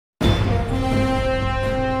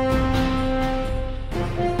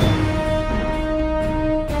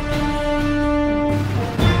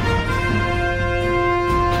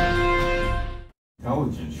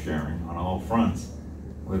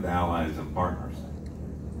customers.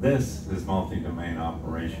 This is multi-domain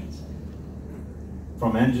operations.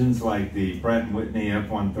 From engines like the Pratt & Whitney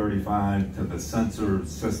F-135 to the sensor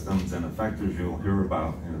systems and effectors you'll hear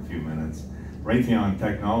about in a few minutes, Raytheon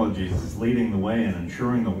Technologies is leading the way in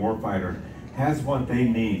ensuring the warfighter has what they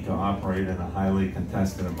need to operate in a highly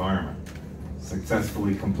contested environment,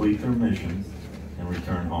 successfully complete their missions, and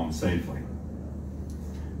return home safely.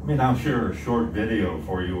 Let me now share a short video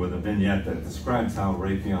for you with a vignette that describes how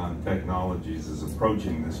Raytheon Technologies is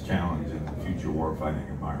approaching this challenge in the future warfighting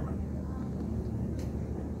environment.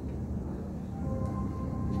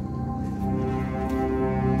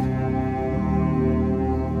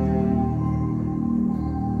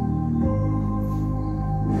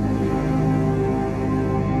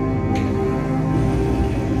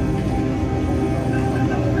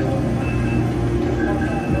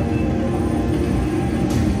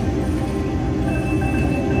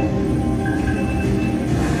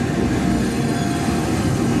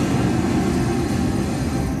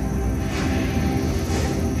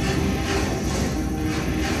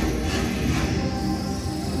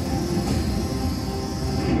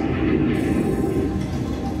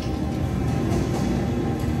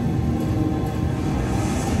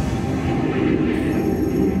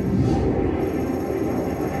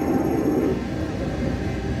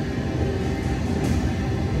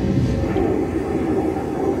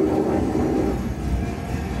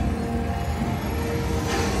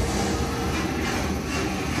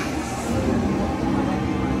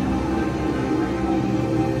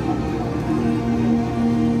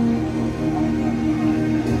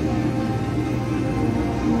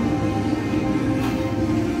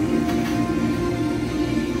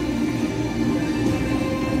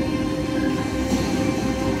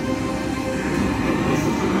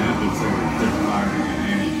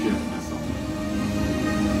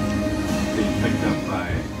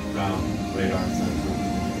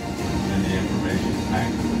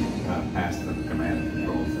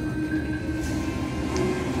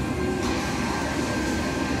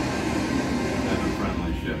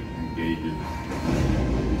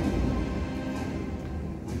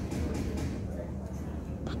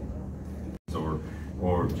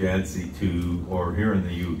 Or JADC2, or here in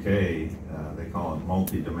the UK, they call it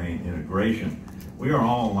multi-domain integration. We are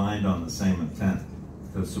all aligned on the same intent: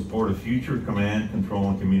 to support a future command, control,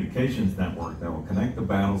 and communications network that will connect the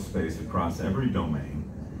battle space across every domain,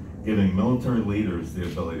 giving military leaders the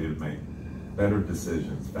ability to make better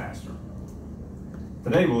decisions faster.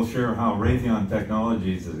 Today we'll share how Raytheon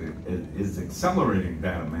Technologies is accelerating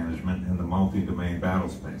data management in the multi-domain battle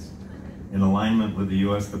space. In alignment with the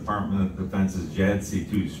U.S. Department of Defense's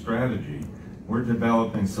JADC2 strategy, we're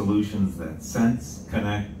developing solutions that sense,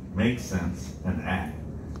 connect, make sense, and act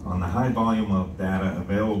on the high volume of data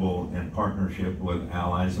available in partnership with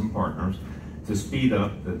allies and partners to speed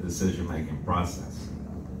up the decision-making process.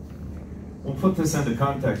 We'll put this into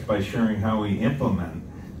context by sharing how we implement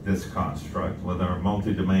this construct with our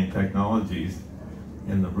multi-domain technologies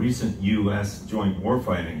in the recent U.S. Joint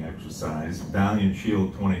Warfighting Exercise, Valiant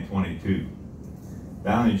Shield 2022.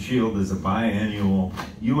 Valiant Shield is a biannual,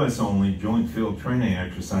 U.S.-only joint field training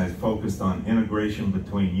exercise focused on integration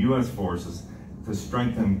between U.S. forces to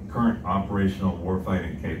strengthen current operational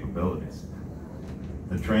warfighting capabilities.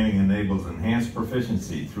 The training enables enhanced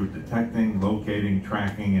proficiency through detecting, locating,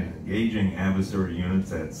 tracking, and engaging adversary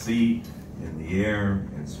units at sea, in the air,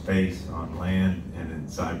 in space, on land, and in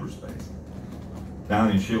cyberspace.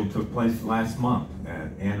 Valiant Shield took place last month at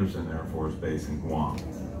Andersen Air Force Base in Guam.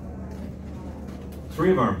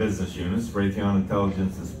 Three of our business units, Raytheon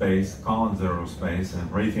Intelligence and Space, Collins Aerospace, and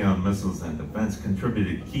Raytheon Missiles and Defense,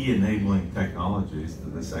 contributed key enabling technologies to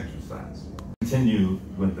this exercise. Continue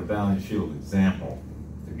with the Valiant Shield example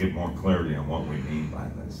to give more clarity on what we mean by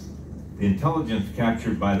this. The intelligence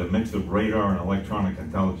captured by the mix of radar and electronic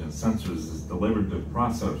intelligence sensors is delivered to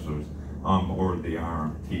processors on board the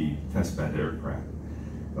RMT testbed aircraft.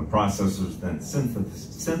 The processors then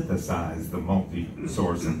synthesize the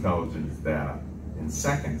multi-source intelligence data in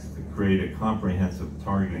seconds to create a comprehensive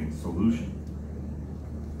targeting solution.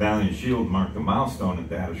 Valiant Shield marked a milestone in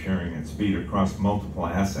data sharing at speed across multiple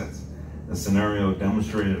assets. The scenario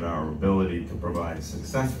demonstrated our ability to provide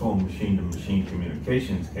successful machine-to-machine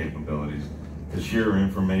communications capabilities to share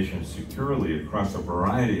information securely across a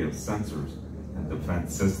variety of sensors and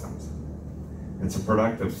defense systems. It's a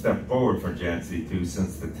productive step forward for JADC2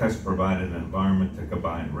 since the test provided an environment to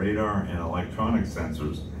combine radar and electronic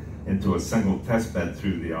sensors into a single testbed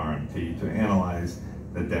through the RMT to analyze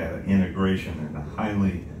the data integration in a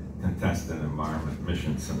highly contested environment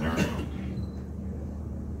mission scenario.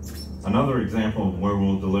 Another example of where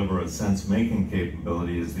we'll deliver a sense-making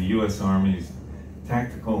capability is the U.S. Army's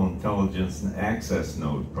Tactical Intelligence and Access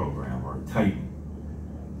Node program, or TITAN.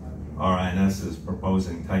 RINS is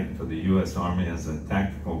proposing TITAN for the U.S. Army as a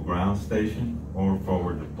tactical ground station or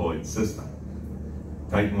forward deployed system.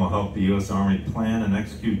 TITAN will help the U.S. Army plan and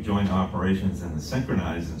execute joint operations in a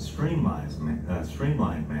synchronized and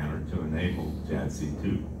streamlined manner to enable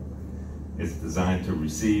JADC2. It's designed to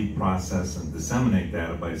receive, process, and disseminate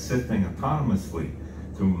data by sifting autonomously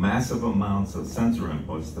through massive amounts of sensor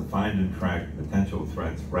inputs to find and track potential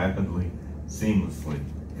threats rapidly, seamlessly,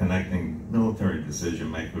 connecting military decision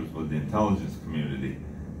makers with the intelligence community,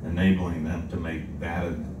 enabling them to make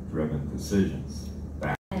data-driven decisions.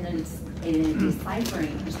 And in a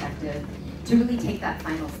deciphering perspective, to really take that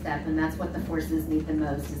final step, and that's what the forces need the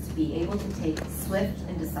most, is to be able to take swift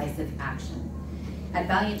and decisive action. At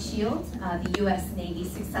Valiant Shield, the U.S. Navy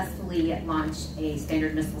successfully launched a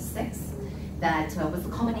Standard Missile 6 that was the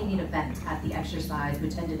culminating event at the exercise,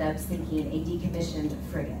 which ended up sinking a decommissioned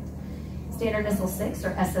frigate. Standard Missile 6,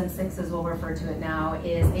 or SM-6 as we'll refer to it now,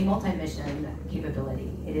 is a multi-mission capability.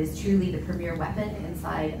 It is truly the premier weapon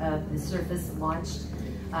inside of the surface-launched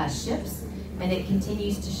ships, and it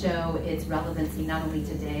continues to show its relevancy not only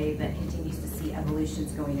today, but continues to see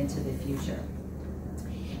evolutions going into the future.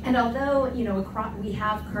 And although, we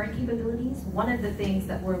have current capabilities, one of the things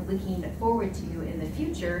that we're looking forward to in the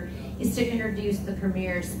future is to introduce the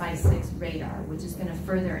premier SPY-6 radar, which is going to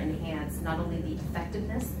further enhance not only the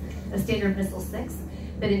effectiveness of Standard Missile 6,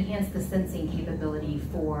 but enhance the sensing capability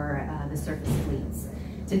for the surface fleets.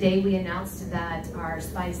 Today we announced that our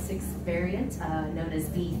SPY-6 variant, known as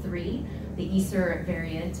V3, the ESR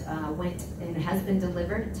variant, went and has been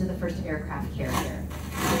delivered to the first aircraft carrier.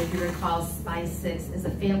 And if you recall, SPY-6 is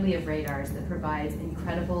a family of radars that provides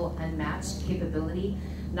incredible, unmatched capability,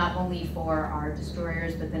 not only for our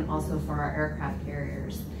destroyers, but then also for our aircraft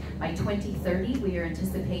carriers. By 2030, we are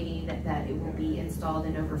anticipating that it will be installed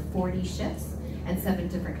in over 40 ships and 7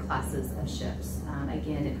 different classes of ships.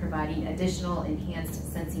 Again, it providing additional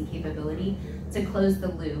enhanced sensing capability to close the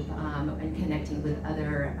loop and connecting with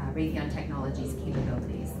other Raytheon Technologies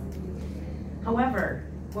capabilities. However,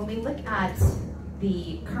 when we look at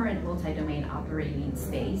the current multi-domain operating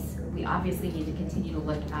space, we obviously need to continue to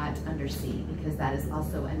look at undersea, because that is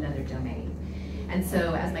also another domain. And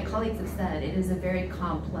so, as my colleagues have said, it is a very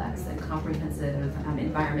complex and comprehensive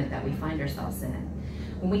environment that we find ourselves in.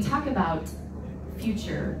 When we talk about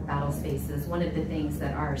future battle spaces, one of the things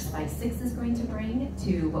that our SPY-6 is going to bring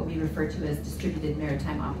to what we refer to as distributed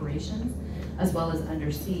maritime operations, as well as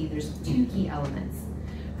undersea, there's 2 key elements.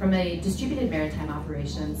 From a distributed maritime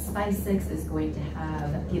operations, SPY-6 is going to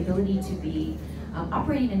have the ability to be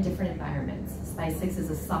operating in different environments. SPY-6 is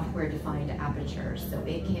a software-defined aperture, so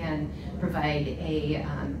it can provide a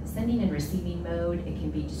sending and receiving mode. It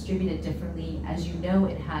can be distributed differently. As you know,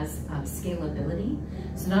 it has scalability.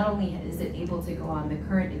 So not only is it able to go on the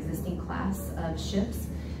current existing class of ships,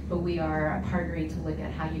 but we are partnering to look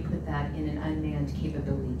at how you put that in an unmanned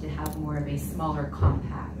capability to have more of a smaller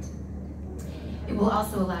compact. It will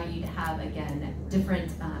also allow you to have, again,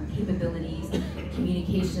 different capabilities,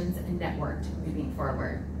 communications, and networked moving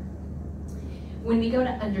forward. When we go to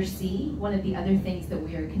undersea, one of the other things that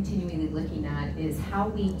we are continually looking at is how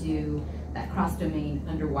we do that cross-domain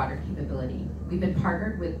underwater capability. We've been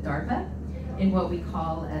partnered with DARPA in what we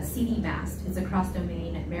call a CD-MAST. It's a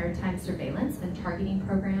cross-domain maritime surveillance and targeting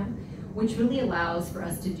program, which really allows for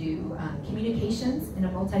us to do communications in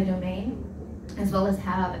a multi-domain, as well as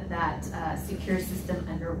have that secure system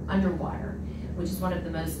underwater, which is one of the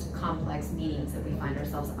most complex meetings that we find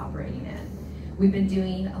ourselves operating in. We've been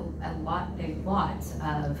doing a lot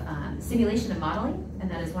of simulation and modeling, and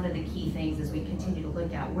that is one of the key things as we continue to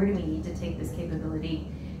look at where do we need to take this capability,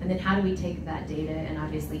 and then how do we take that data and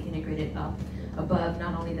obviously integrate it up above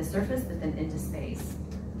not only the surface, but then into space.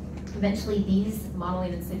 Eventually, these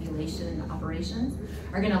modeling and simulation operations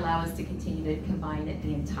are going to allow us to continue to combine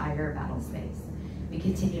the entire battle space. We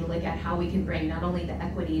continue to look at how we can bring not only the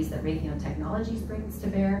equities that Raytheon Technologies brings to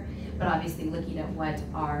bear, but obviously looking at what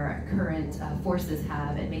our current forces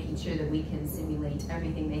have and making sure that we can simulate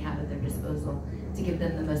everything they have at their disposal to give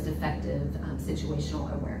them the most effective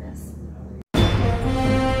situational awareness.